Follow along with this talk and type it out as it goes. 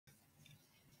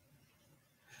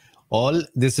All.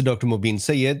 This is Dr. Mobeen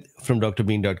Sayed from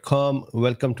drbeen.com.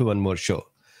 Welcome to one more show.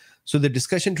 So the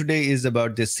discussion today is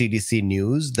about the C.D.C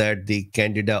news that the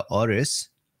Candida auris,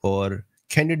 or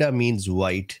Candida means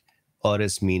white,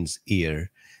 auris means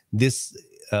ear. This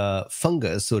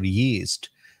fungus or yeast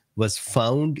was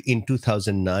found in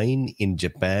 2009 in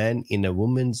Japan in a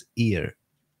woman's ear.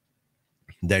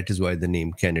 That is why the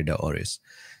name Candida auris.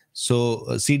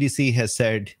 So C.D.C has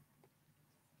said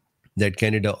that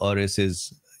Candida auris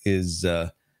is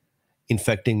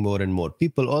infecting more and more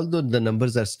people, although the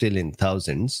numbers are still in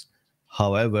thousands.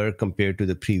 However, compared to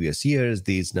the previous years,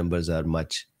 these numbers are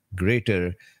much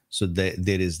greater. So there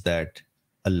is that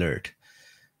alert.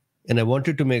 And I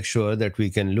wanted to make sure that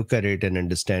we can look at it and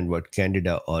understand what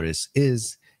Candida auris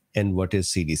is and what is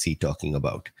C.D.C talking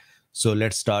about. So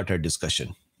let's start our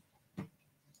discussion.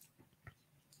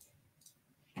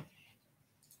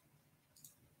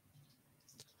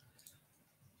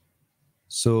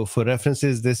 So for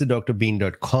references, this is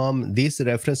drbeen.com. These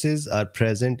references are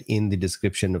present in the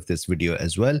description of this video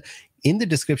as well. In the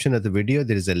description of the video,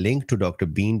 there is a link to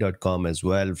drbeen.com as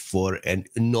well for an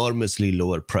enormously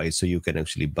lower price. So you can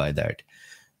actually buy that.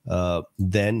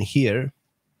 Then here,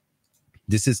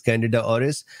 this is Candida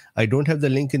auris. I don't have the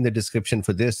link in the description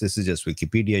for this. This is just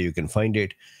Wikipedia. You can find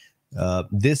it.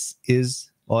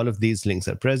 All of these links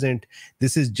are present.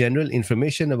 This is general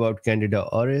information about Candida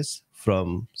auris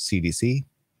from C.D.C.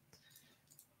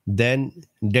 Then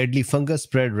deadly fungus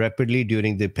spread rapidly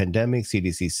during the pandemic,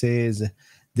 C.D.C says.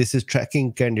 This is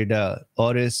tracking Candida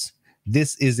auris.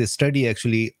 This is a study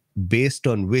actually based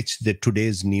on which the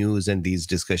today's news and these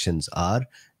discussions are.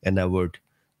 And I would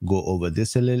go over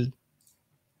this a little.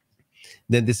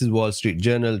 Then this is Wall Street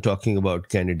Journal talking about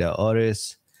Candida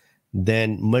auris.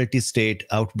 Then multi-state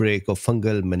outbreak of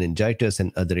fungal meningitis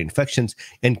and other infections.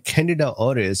 And Candida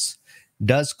auris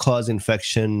does cause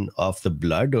infection of the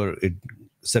blood, or it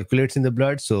circulates in the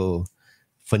blood. So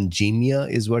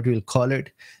fungemia is what we'll call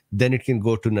it. Then it can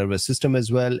go to nervous system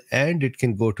as well, and it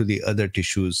can go to the other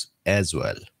tissues as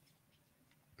well.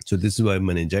 So this is why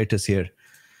meningitis here.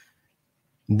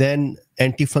 Then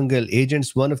antifungal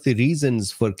agents. One of the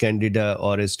reasons for Candida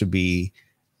auris to be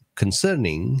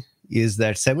concerning is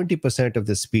that 70% of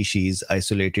the species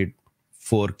isolated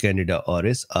for Candida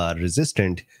auris are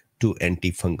resistant to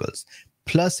antifungals.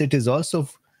 Plus, it is also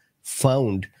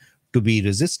found to be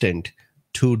resistant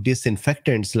to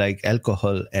disinfectants like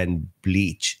alcohol and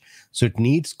bleach. So it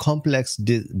needs complex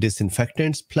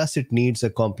disinfectants, plus it needs a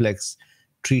complex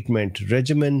treatment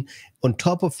regimen. On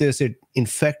top of this, it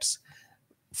infects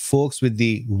folks with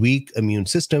the weak immune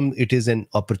system. It is an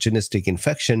opportunistic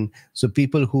infection. So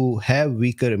people who have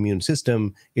weaker immune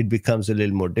system, it becomes a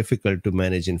little more difficult to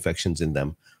manage infections in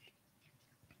them.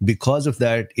 Because of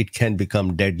that, it can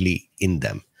become deadly in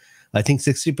them. I think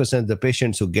 60% of the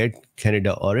patients who get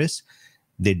Candida auris,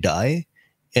 they die.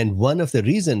 And one of the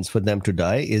reasons for them to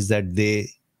die is that they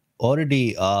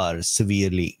already are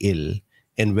severely ill.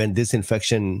 And when this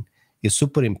infection is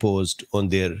superimposed on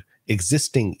their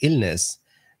existing illness,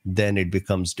 then it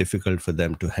becomes difficult for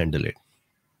them to handle it.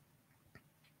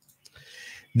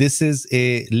 This is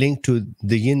a link to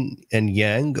the yin and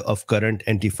yang of current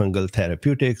antifungal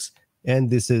therapeutics.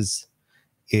 And this is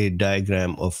a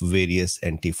diagram of various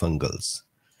antifungals.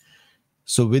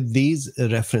 So with these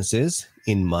references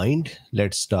in mind,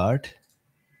 let's start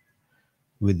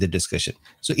with the discussion.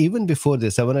 So even before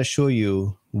this, I want to show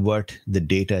you what the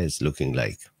data is looking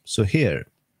like. So here,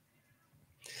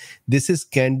 this is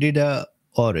Candida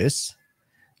auris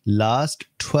last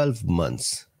 12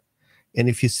 months. And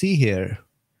if you see here,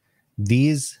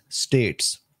 these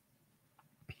states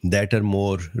that are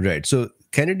more red. So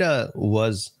Candida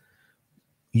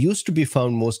used to be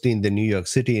found mostly in the New York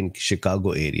City and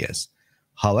Chicago areas.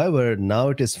 However, now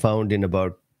it is found in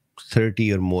about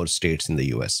 30 or more states in the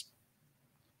US.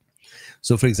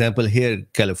 So for example, here,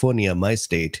 California, my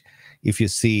state, if you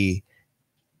see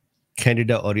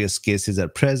Candida auris cases are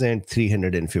present,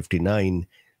 359.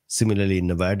 Similarly,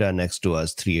 Nevada next to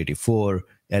us, 384,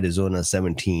 Arizona,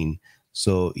 17.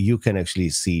 So you can actually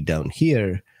see down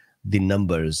here the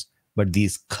numbers, but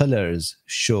these colors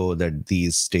show that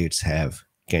these states have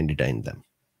Candida in them.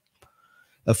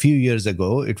 A few years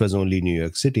ago, it was only New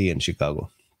York City and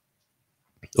Chicago.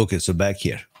 Okay, so back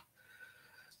here.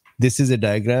 This is a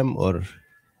diagram or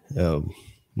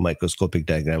microscopic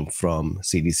diagram from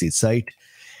C.D.C site.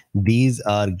 These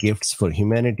are gifts for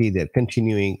humanity. They're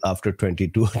continuing after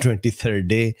 22 or 23rd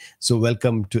day. So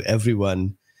welcome to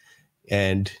everyone,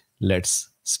 and let's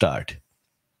start.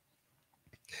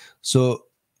 So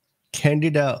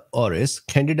Candida auris,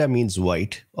 Candida means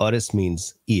white, auris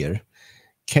means ear.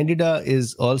 Candida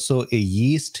is also a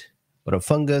yeast or a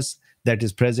fungus that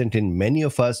is present in many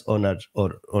of us on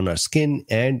our skin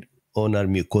and on our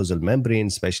mucosal membrane,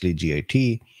 especially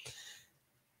GIT.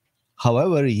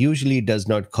 However, usually does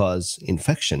not cause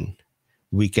infection.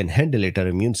 We can handle it. Our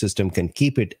immune system can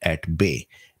keep it at bay.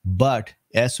 But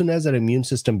as soon as our immune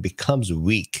system becomes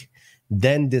weak,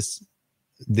 then this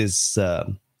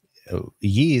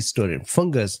yeast or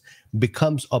fungus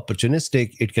becomes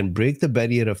opportunistic. It can break the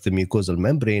barrier of the mucosal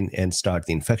membrane and start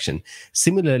the infection.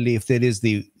 Similarly, if there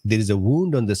is a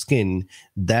wound on the skin,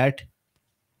 that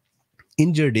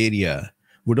injured area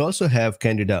would also have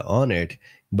Candida on it.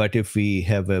 But if we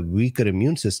have a weaker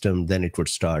immune system, then it would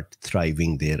start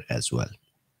thriving there as well.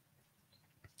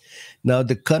 Now,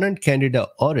 the current Candida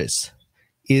auris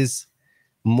is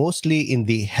mostly in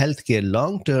the healthcare,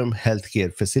 long-term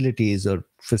healthcare facilities or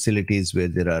facilities where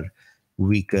there are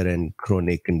weaker and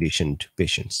chronic conditioned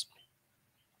patients.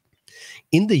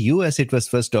 In the US, it was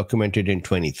first documented in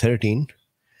 2013.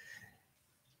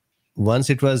 Once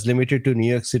it was limited to New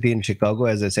York City and Chicago,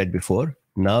 as I said before.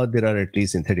 Now there are at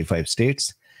least in 35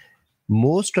 states.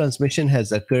 Most transmission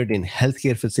has occurred in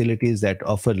healthcare facilities that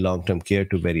offer long-term care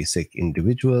to very sick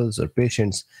individuals or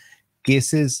patients.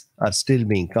 Cases are still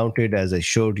being counted, as I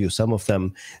showed you some of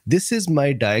them. This is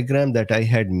my diagram that I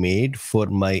had made for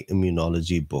my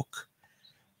immunology book.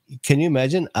 Can you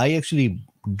imagine? I actually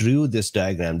drew this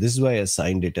diagram. This is why I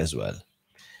signed it as well.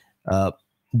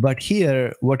 But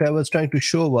here, what I was trying to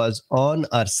show was on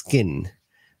our skin,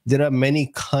 there are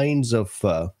many kinds of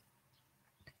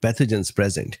pathogens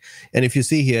present. And if you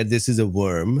see here, this is a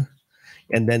worm,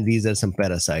 and then these are some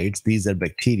parasites, these are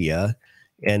bacteria,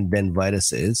 and then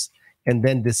viruses, and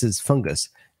then this is fungus.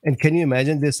 And can you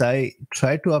imagine this? I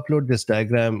tried to upload this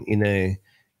diagram in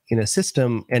a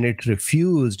system, and it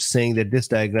refused, saying that this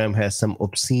diagram has some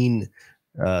obscene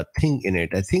thing in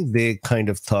it. I think they kind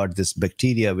of thought this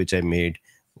bacteria which I made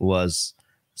was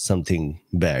something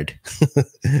bad.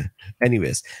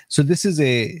 Anyways, so this is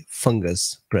a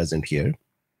fungus present here.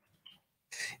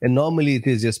 And normally it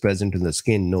is just present in the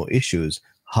skin, no issues.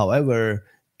 However,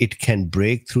 it can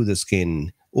break through the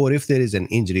skin, or if there is an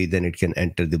injury, then it can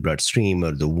enter the bloodstream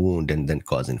or the wound and then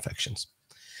cause infections.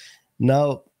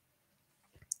 Now,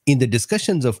 in the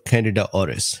discussions of Candida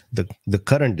auris, the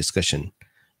current discussion,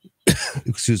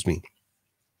 excuse me,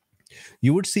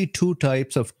 you would see two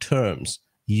types of terms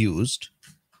used.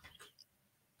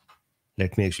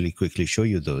 Let me actually quickly show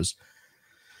you those.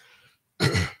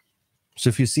 So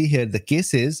if you see here, the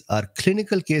cases are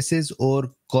clinical cases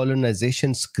or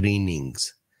colonization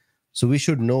screenings. So we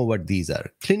should know what these are.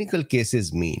 Clinical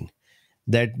cases mean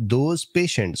that those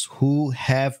patients who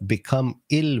have become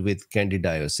ill with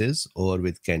candidiasis or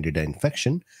with Candida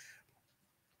infection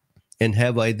and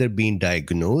have either been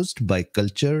diagnosed by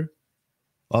culture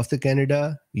of the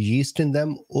Candida yeast in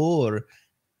them or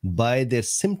by their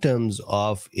symptoms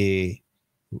of a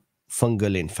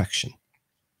fungal infection.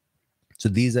 So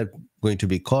these are going to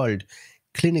be called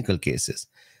clinical cases.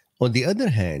 On the other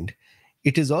hand,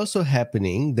 it is also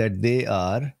happening that they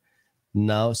are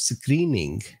now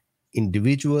screening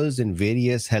individuals in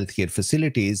various healthcare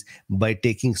facilities by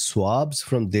taking swabs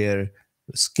from their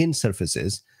skin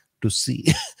surfaces to see,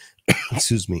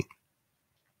 excuse me,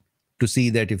 to see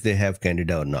that if they have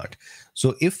Candida or not.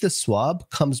 So if the swab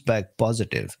comes back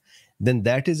positive, then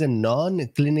that is a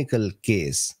non-clinical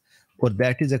case, or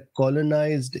that is a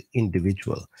colonized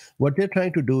individual. What they're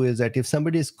trying to do is that if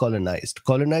somebody is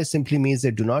colonized simply means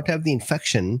they do not have the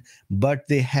infection, but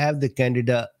they have the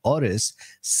Candida auris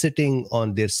sitting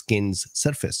on their skin's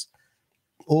surface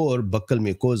or buccal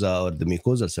mucosa or the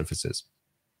mucosal surfaces.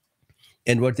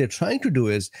 And what they're trying to do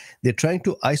is they're trying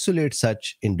to isolate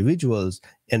such individuals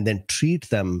and then treat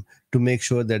them to make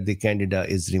sure that the Candida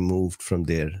is removed from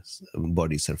their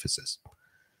body surfaces.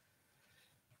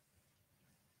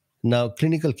 Now,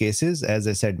 clinical cases, as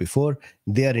I said before,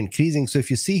 they are increasing. So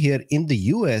if you see here in the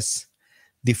US,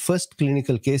 the first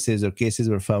clinical cases or cases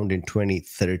were found in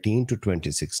 2013 to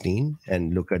 2016,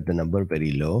 and look at the number,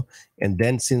 very low. And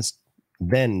then since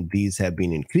then, these have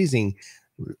been increasing.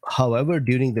 However,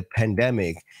 during the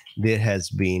pandemic, there has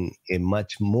been a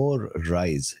much more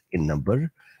rise in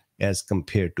number as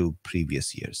compared to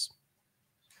previous years.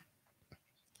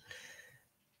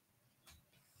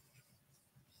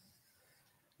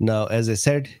 Now, as I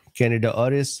said, Candida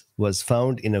auris was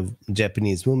found in a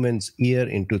Japanese woman's ear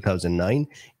in 2009.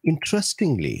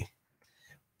 Interestingly,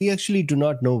 we actually do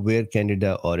not know where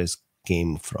Candida auris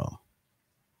came from.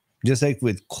 Just like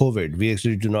with COVID, we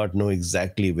actually do not know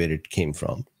exactly where it came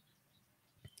from.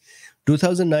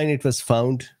 2009, it was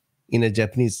found in a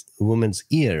Japanese woman's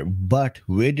ear, but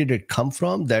where did it come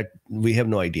from? That we have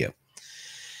no idea.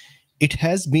 it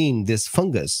has been, this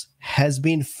fungus has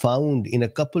been found in a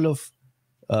couple of,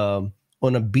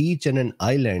 on a beach and an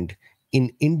island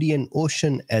in Indian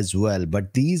Ocean as well.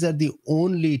 But these are the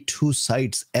only two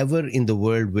sites ever in the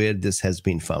world where this has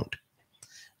been found.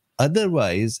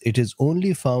 Otherwise, it is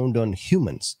only found on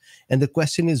humans. And the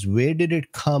question is, where did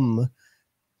it come?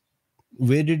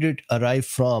 Where did it arrive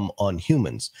from on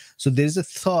humans? So there's a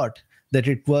thought that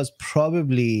it was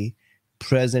probably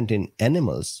present in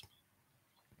animals,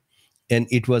 and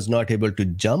it was not able to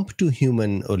jump to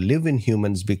human or live in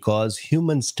humans because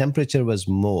humans' temperature was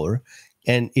more,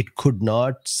 and it could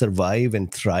not survive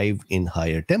and thrive in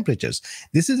higher temperatures.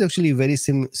 This is actually a very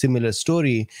similar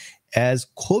story as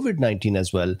COVID-19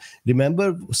 as well.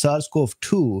 Remember,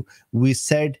 SARS-CoV-2, we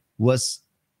said, was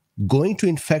going to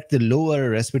infect the lower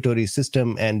respiratory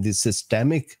system and the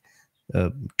systemic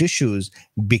tissues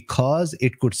because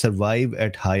it could survive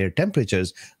at higher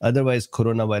temperatures. Otherwise,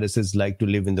 coronaviruses like to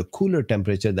live in the cooler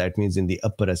temperature, that means in the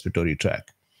upper respiratory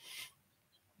tract.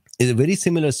 It's a very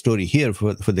similar story here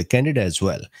for the Candida as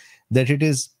well, that it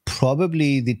is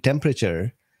probably the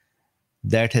temperature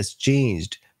that has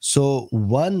changed. So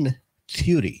one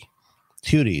theory,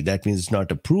 that means it's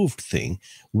not a proved thing.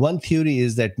 One theory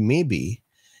is that maybe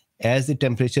as the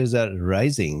temperatures are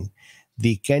rising,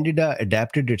 the Candida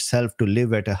adapted itself to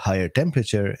live at a higher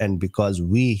temperature, and because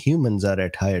we humans are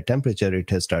at higher temperature, it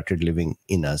has started living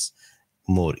in us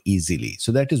more easily.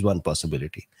 So that is one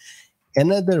possibility.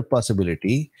 Another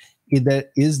possibility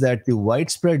is that the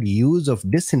widespread use of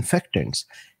disinfectants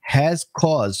has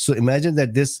caused, so imagine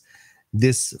that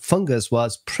this fungus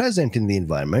was present in the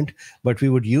environment, but we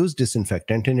would use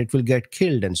disinfectant and it will get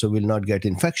killed, and so we'll not get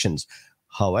infections.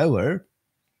 However,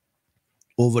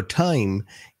 over time,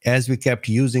 as we kept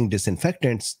using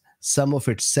disinfectants, some of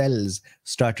its cells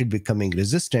started becoming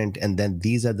resistant, and then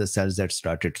these are the cells that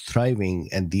started thriving,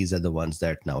 and these are the ones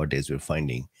that nowadays we're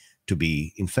finding to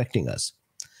be infecting us.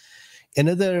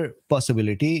 Another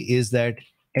possibility is that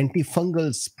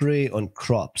antifungal spray on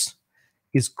crops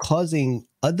is causing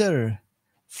other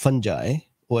fungi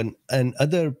and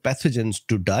other pathogens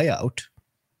to die out,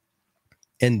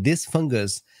 and this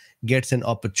fungus gets an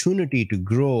opportunity to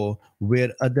grow where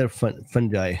other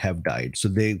fungi have died. So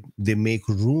they make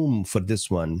room for this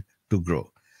one to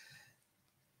grow.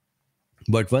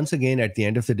 But once again, at the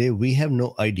end of the day, we have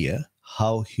no idea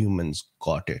how humans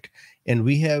got it. And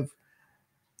we have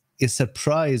a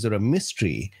surprise or a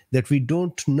mystery that we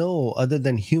don't know, other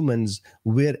than humans,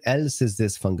 where else is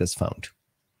this fungus found.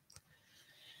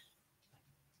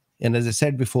 And as I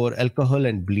said before, alcohol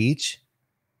and bleach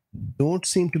don't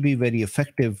seem to be very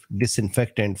effective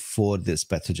disinfectant for this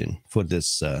pathogen, for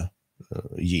this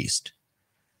yeast.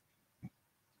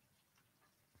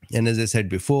 And as I said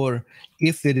before,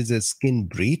 if there is a skin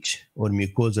breach or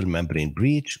mucosal membrane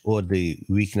breach or the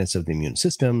weakness of the immune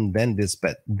system, then this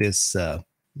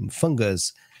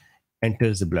fungus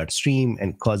enters the bloodstream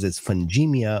and causes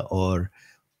fungemia or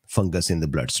fungus in the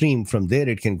bloodstream. From there,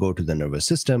 it can go to the nervous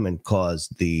system and cause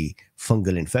the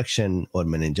fungal infection or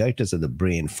meningitis of the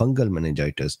brain, fungal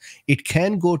meningitis. It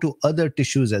can go to other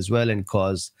tissues as well and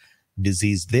cause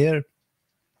disease there.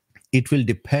 It will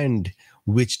depend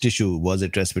which tissue, was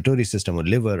it respiratory system or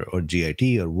liver or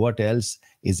GIT or what else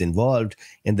is involved,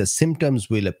 and the symptoms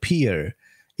will appear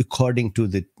according to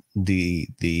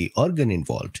the organ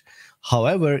involved.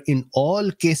 However, in all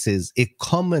cases, a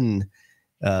common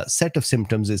set of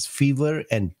symptoms is fever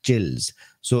and chills.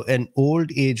 So an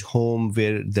old age home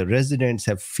where the residents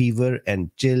have fever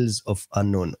and chills of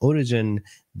unknown origin,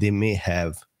 they may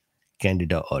have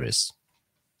Candida auris.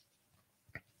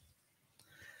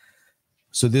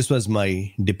 So this was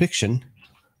my depiction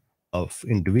of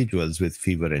individuals with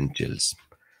fever and chills.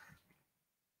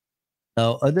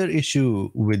 Now, other issue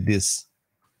with this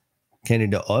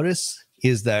Candida auris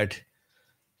is that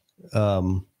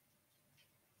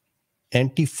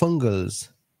antifungals,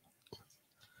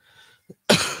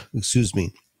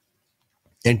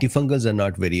 antifungals are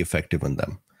not very effective on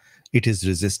them. It is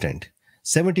resistant.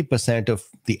 70% of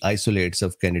the isolates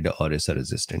of Candida auris are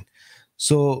resistant.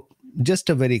 So just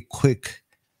a very quick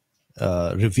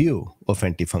review of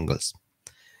antifungals.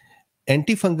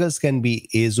 Antifungals can be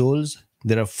azoles.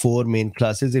 There are 4 main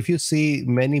classes. If you see,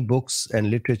 many books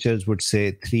and literatures would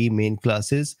say 3 main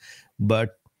classes,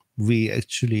 but we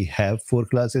actually have 4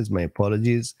 classes. My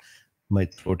apologies. My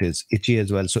throat is itchy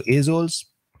as well. So azoles,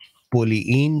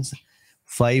 polyenes,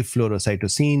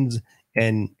 5-fluorocytosines,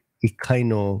 and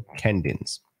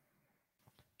echinocandins.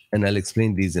 And I'll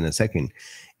explain these in a second.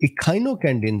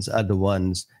 Echinocandins are the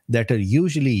ones that are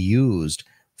usually used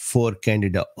for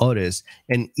Candida auris,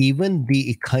 and even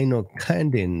the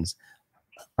echinocandins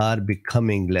are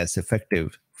becoming less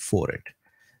effective for it.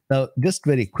 Now, just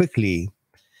very quickly,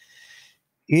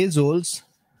 azoles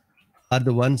are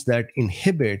the ones that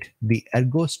inhibit the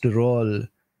ergosterol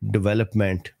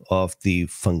development of the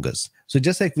fungus. So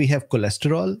just like we have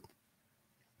cholesterol,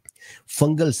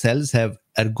 fungal cells have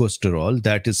ergosterol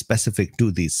that is specific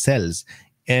to these cells.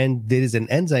 And there is an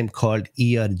enzyme called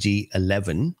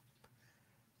ERG11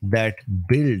 that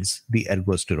builds the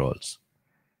ergosterols.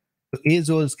 So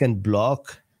azoles can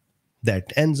block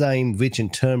that enzyme, which in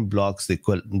turn blocks the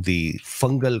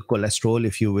fungal cholesterol,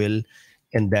 if you will,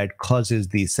 and that causes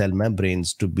the cell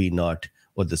membranes to be not,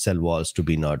 or the cell walls to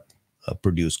be not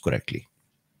produced correctly.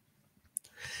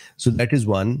 So that is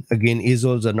one. Again,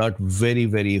 azoles are not very,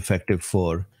 very effective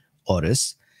for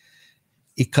auris.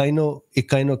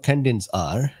 Echinocandins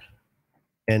are.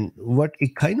 And what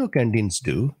echinocandins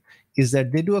do is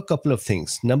that they do a couple of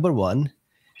things. Number one,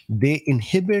 they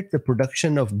inhibit the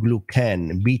production of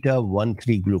glucan,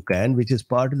 beta-1,3-glucan, which is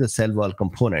part of the cell wall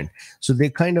component. So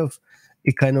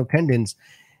echinocandins,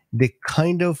 they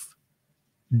kind of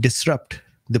disrupt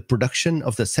the production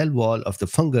of the cell wall of the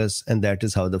fungus, and that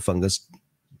is how the fungus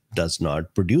does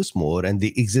not produce more, and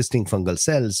the existing fungal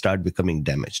cells start becoming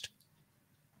damaged.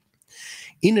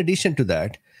 In addition to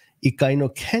that,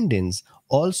 echinocandins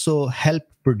also help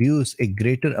produce a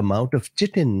greater amount of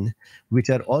chitin, which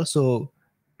are also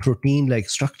protein-like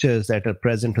structures that are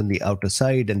present on the outer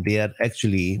side, and they are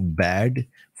actually bad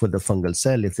for the fungal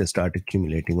cell if they start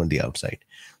accumulating on the outside.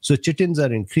 So chitins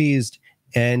are increased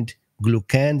and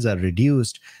glucans are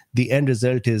reduced. The end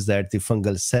result is that the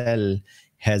fungal cell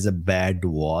has a bad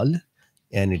wall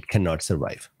and it cannot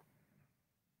survive.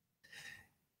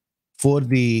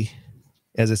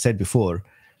 As I said before,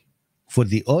 for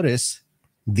the auris,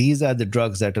 these are the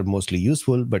drugs that are mostly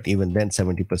useful, but even then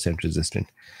 70% resistant.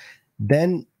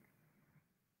 Then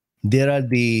there are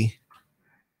these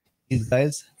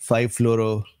guys,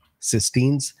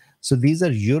 5-fluorocysteines. So these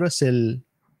are uracil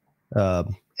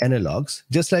analogs,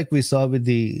 just like we saw with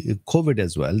the COVID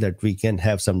as well, that we can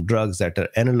have some drugs that are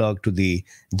analog to the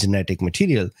genetic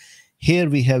material. Here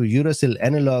we have uracil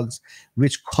analogs,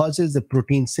 which causes the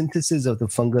protein synthesis of the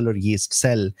fungal or yeast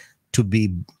cell to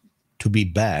be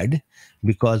bad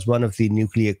because one of the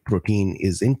nucleic protein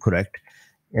is incorrect,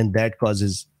 and that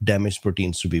causes damaged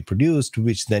proteins to be produced,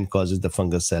 which then causes the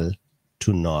fungal cell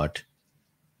to not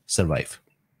survive.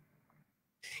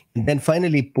 And then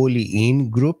finally, polyene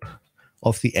group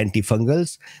of the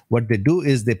antifungals. What they do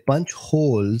is they punch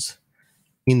holes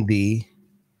in the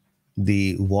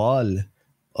wall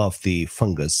of the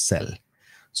fungus cell.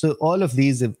 So all of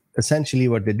these, essentially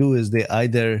what they do is they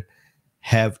either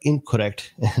have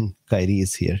incorrect, and Kyrie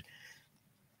is here,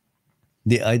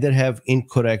 they either have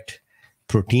incorrect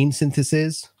protein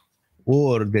synthesis,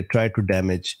 or they try to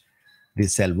damage the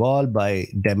cell wall by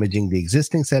damaging the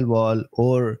existing cell wall,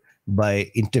 or by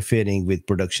interfering with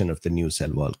production of the new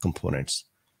cell wall components.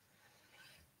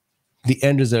 The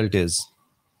end result is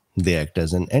they act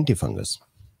as an antifungus.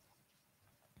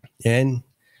 And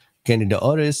Candida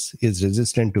auris is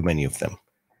resistant to many of them.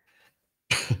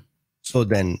 So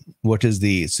then what is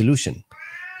the solution?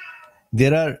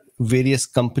 There are various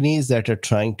companies that are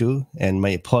trying to, and my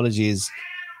apologies,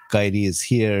 Kyrie is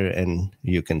here and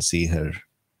you can see her.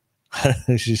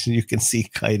 You can see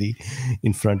Kyrie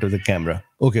in front of the camera.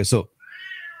 Okay, so,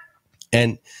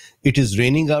 and it is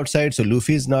raining outside, so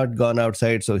Luffy's not gone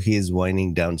outside, so he is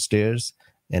whining downstairs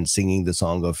and singing the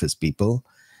song of his people,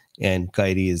 and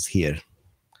Kyrie is here.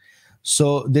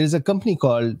 So there is a company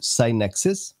called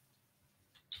Synexis.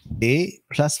 They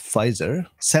plus Pfizer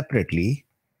separately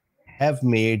have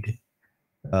made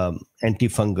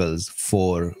antifungals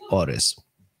for auris.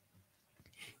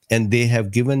 And they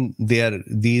have given,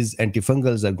 these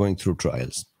antifungals are going through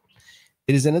trials.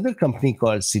 There is another company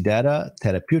called C.D.C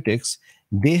Therapeutics.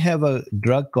 They have a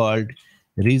drug called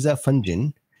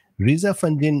risafungin.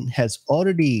 Risafungin has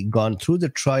already gone through the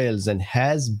trials and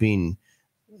has been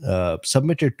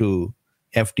submitted to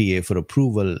FDA for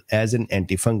approval as an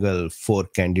antifungal for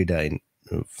Candida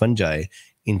fungi,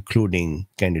 including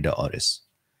Candida auris.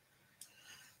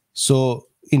 So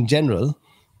in general,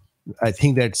 I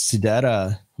think that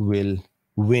C.D.C will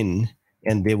win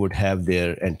and they would have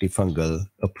their antifungal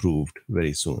approved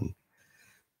very soon.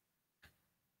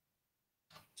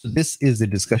 So this is the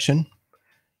discussion.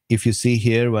 If you see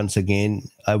here, once again,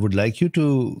 I would like you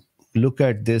to look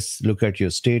at this, look at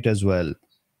your state as well.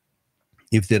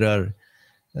 If there are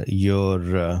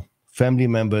your family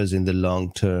members in the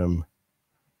long-term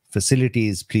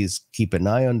facilities, please keep an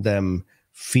eye on them.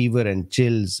 Fever and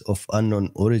chills of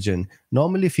unknown origin.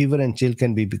 Normally, fever and chill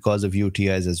can be because of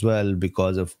UTIs as well,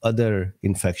 because of other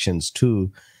infections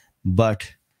too.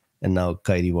 But And now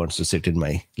Kyrie wants to sit in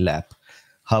my lap.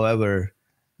 However,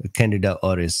 Candida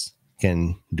auris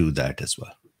can do that as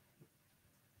well.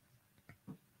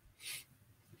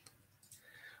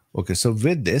 Okay, so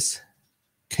with this,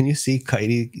 can you see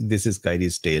Kyrie? This is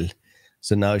Kyrie's tail.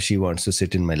 So now she wants to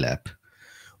sit in my lap.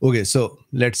 Okay, so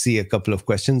let's see a couple of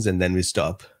questions and then we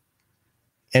stop.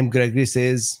 M. Gregory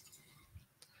says,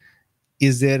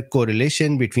 is there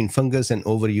correlation between fungus and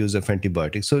overuse of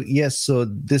antibiotics? So yes, so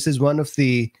this is one of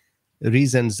the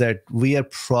reasons that we are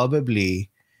probably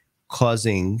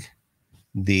causing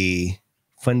the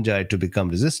fungi to become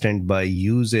resistant by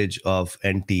usage of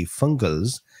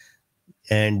antifungals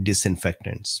and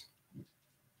disinfectants.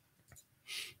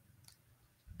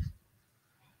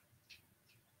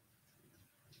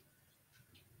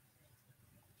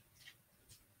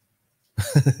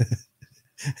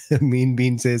 Mean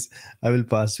Bean says, I will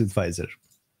pass with Pfizer.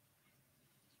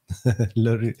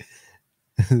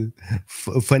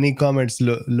 Funny comments.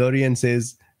 Lorian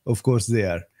says, of course they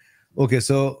are. Okay,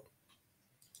 so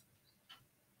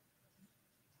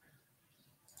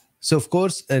of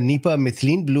course, Nipah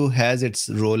methylene blue has its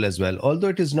role as well, although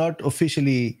it is not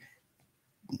officially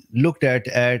looked at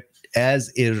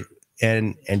as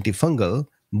an antifungal,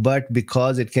 but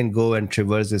because it can go and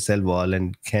traverse the cell wall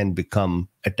and can become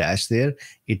attached there,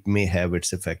 it may have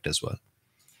its effect as well.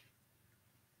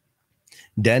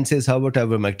 Dan says, how about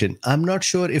ivermectin? I'm not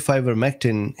sure if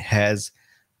ivermectin has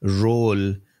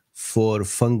role for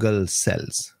fungal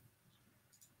cells.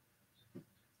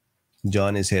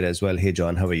 John is here as well. Hey,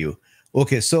 John, how are you?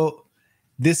 Okay, so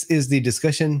this is the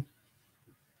discussion.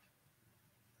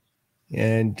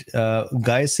 And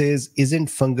Guy says, isn't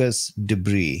fungus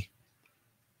debris?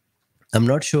 I'm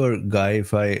not sure, Guy,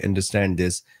 if I understand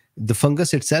this. The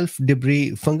fungus itself,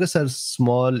 debris, fungus are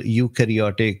small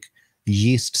eukaryotic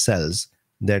yeast cells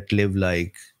that live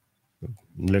like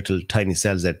little tiny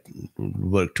cells that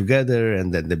work together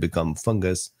and then they become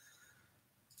fungus.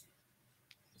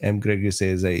 M. Gregory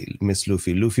says, I miss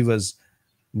Luffy. Luffy was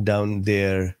down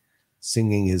there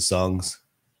singing his songs.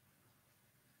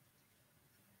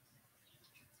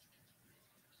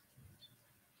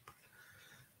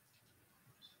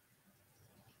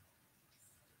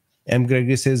 M.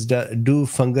 Gregory says, do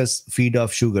fungus feed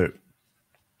off sugar?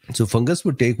 So fungus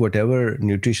would take whatever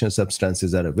nutritional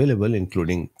substances are available,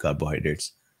 including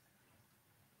carbohydrates.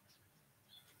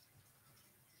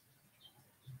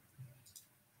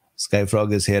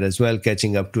 Skyfrog is here as well,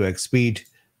 catching up to X speed.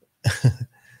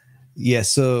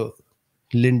 Yes, so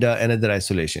Linda, another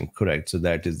isolation, correct. So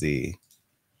that is the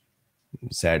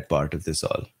sad part of this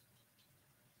all.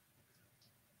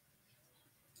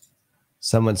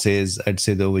 Someone says, I'd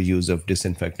say the overuse of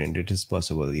disinfectant. It is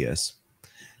possible, yes.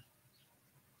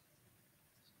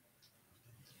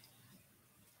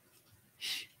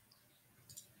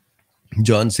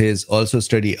 John says, also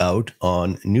study out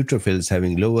on neutrophils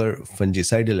having lower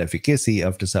fungicidal efficacy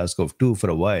after SARS-CoV-2 for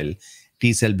a while,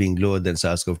 T cell being lower than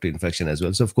SARS-CoV-2 infection as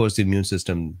well. So, of course, the immune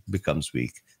system becomes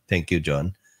weak. Thank you,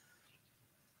 John.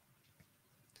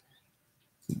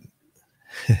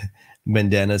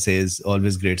 Bandana says,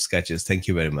 always great sketches. Thank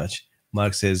you very much.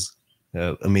 Mark says,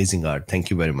 amazing art. Thank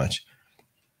you very much.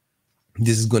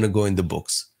 This is going to go in the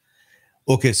books.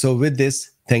 Okay, so with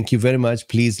this, thank you very much.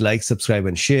 Please like, subscribe,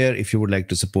 and share if you would like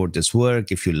to support this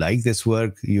work. If you like this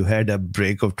work, you had a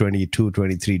break of 22,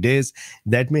 23 days.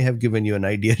 That may have given you an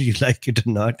idea if you like it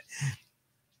or not.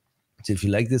 So if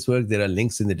you like this work, there are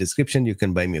links in the description. You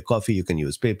can buy me a coffee. You can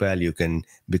use PayPal. You can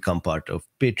become part of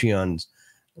Patreon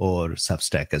or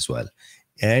Substack as well.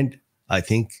 And I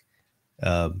think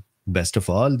best of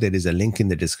all, there is a link in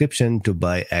the description to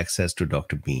buy access to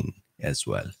Drbeen as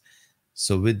well.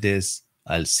 So with this,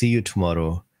 I'll see you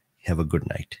tomorrow. Have a good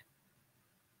night.